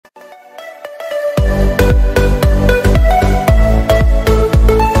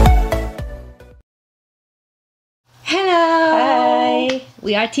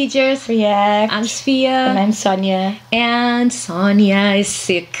We are teachers. React. I'm Sofia. And I'm Sonia. And Sonia is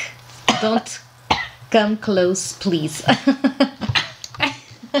sick. Don't come close, please.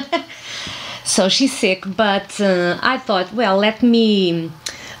 So she's sick, but I thought, well, let me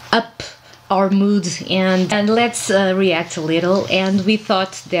up our mood and let's react a little. And we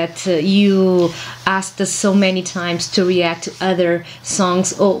thought that you asked us so many times to react to other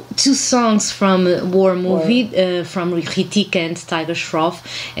songs. Oh, 2 songs from War Movie, from Hrithik and Kygo Shroff,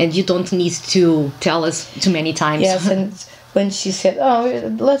 and you don't need to tell us too many times. Yes, and when she said, "Oh,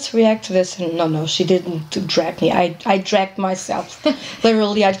 let's react to this," and no, she didn't drag me. I dragged myself.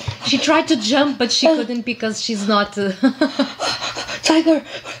 Literally, she tried to jump, but she couldn't because she's not. Tiger,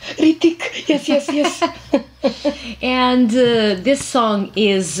 Hrithik, yes. And this song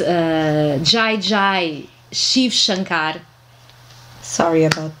is Jai Jai SHIVSHANKAR.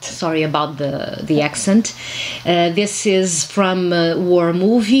 Sorry about the accent. This is from War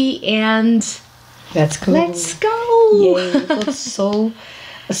Movie, and that's cool. Let's go. Yay! It looks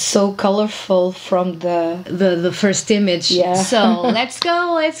so colorful from the first image. Yeah. So let's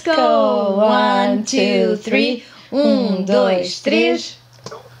go. Go. 1, 2, 3. 1, 2, 3.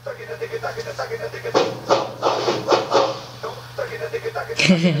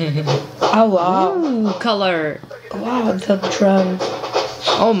 Oh wow! Ooh, color. Wow, the drum.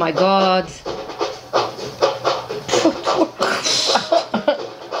 Oh my God.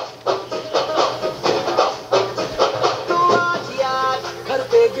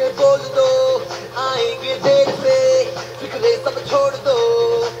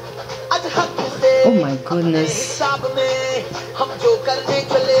 Oh my goodness.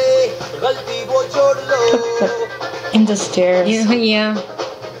 In the stairs. Yeah.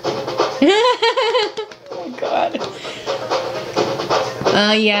 Oh my God.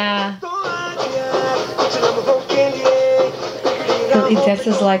 Yeah. It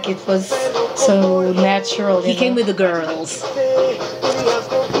dances like it was so natural. He came with the girls.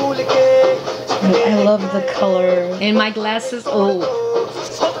 I love the color. And my glasses. Oh.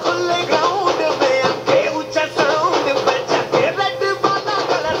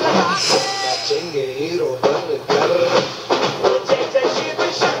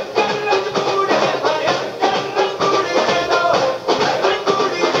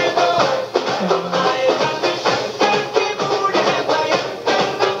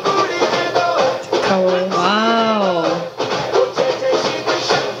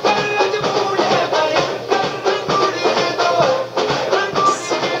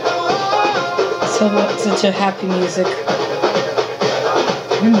 Such a happy music.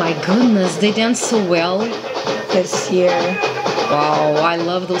 Oh my goodness, they dance so well this year. Wow, I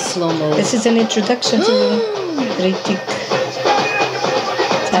love those slow-mo. This is an introduction to Hrithik.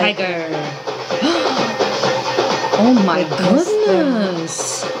 Tiger. Oh my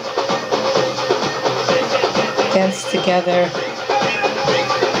goodness. Dance together.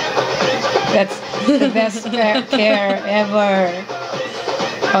 That's the best pair ever.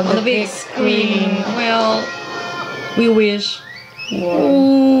 On the big screen. Well, we wish.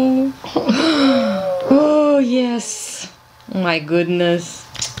 Wow. Oh, yes. My goodness.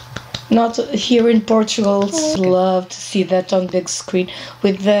 Not here in Portugal. Love to see that on big screen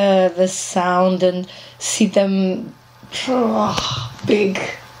with the sound and see them big.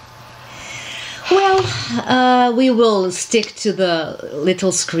 Well, we will stick to the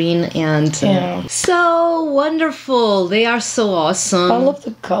little screen and so wonderful. They are so awesome. I love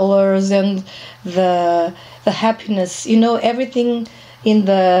the colors and the happiness. You know, everything in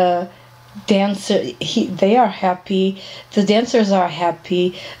the dancer. They are happy. The dancers are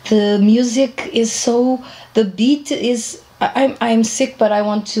happy. The music is so. The beat is. I'm sick, but I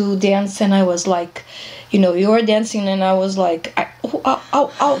want to dance, and I was like, you know, you were dancing, and I was like,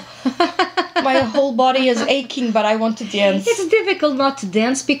 ow. My whole body is aching, but I want to dance. It's difficult not to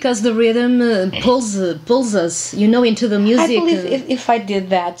dance because the rhythm pulls us, you know, into the music. I believe if I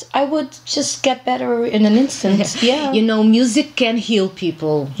did that, I would just get better in an instant. Yeah. You know, music can heal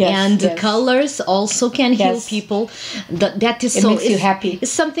people. Yes, and the colors also can heal people. That is it makes you happy.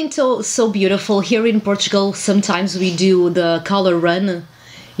 It's something so beautiful. Here in Portugal, sometimes we do the color run.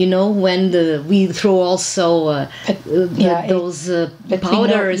 You know, when we throw also those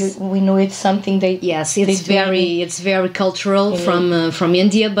powders. We know it's something they. Yes, it's very cultural from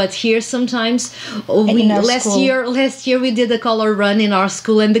India. But here sometimes last year we did a color run in our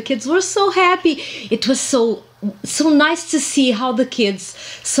school, and the kids were so happy. It was so nice to see how the kids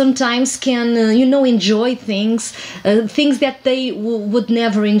sometimes can enjoy things that they would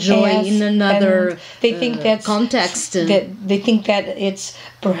never enjoy in another they think that's context. They think that it's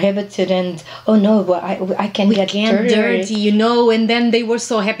prohibited, and oh no, well, I can We get can't dirty, you know, and then they were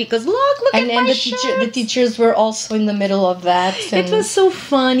so happy because look and at my the shirt. teachers were also in the middle of that. And It was so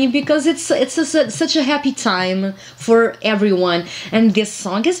funny because such a happy time for everyone, and this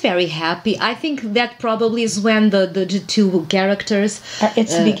song is very happy. I think that probably is when the two characters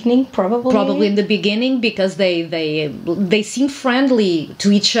it's the beginning, probably in the beginning, because they seem friendly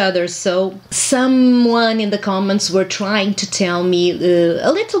to each other. So someone in the comments were trying to tell me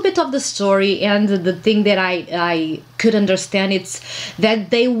a little bit of the story, and the thing that I could understand, it's that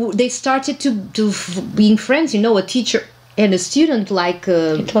they started to being friends, you know, a teacher and a student, like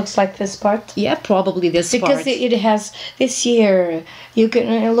it looks like this part. yeah, probably this Because part. it has this year.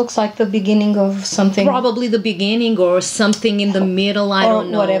 It looks like the beginning of something. Probably the beginning or something in the middle. I Or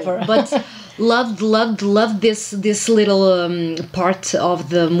don't know. whatever. But loved this little part of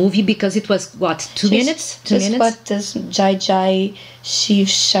the movie, because it was what, 2 minutes? 2 This is minutes. what this Jai Jai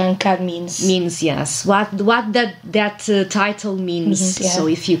SHIVSHANKAR means. Yes, what that title means. Yeah. So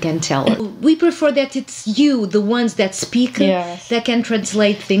if you can tell us. We prefer that it's you, the ones that speak, Yes. that can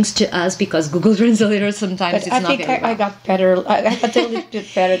translate things to us, because Google Translator sometimes But it's I not think very well. I got better. I got a little bit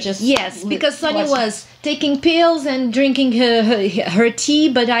better. Just Yes, because Sonia was taking pills and drinking her tea,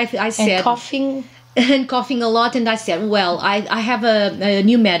 but I said and coughing. and coughing a lot, and I said, well, I have a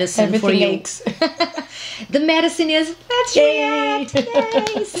new medicine Everything for you. aches. The medicine is let's Yay. react.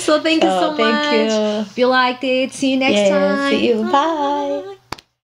 Yay. So thank you so Thank much. you. If you liked it, see you next Yeah, time. see you. Bye.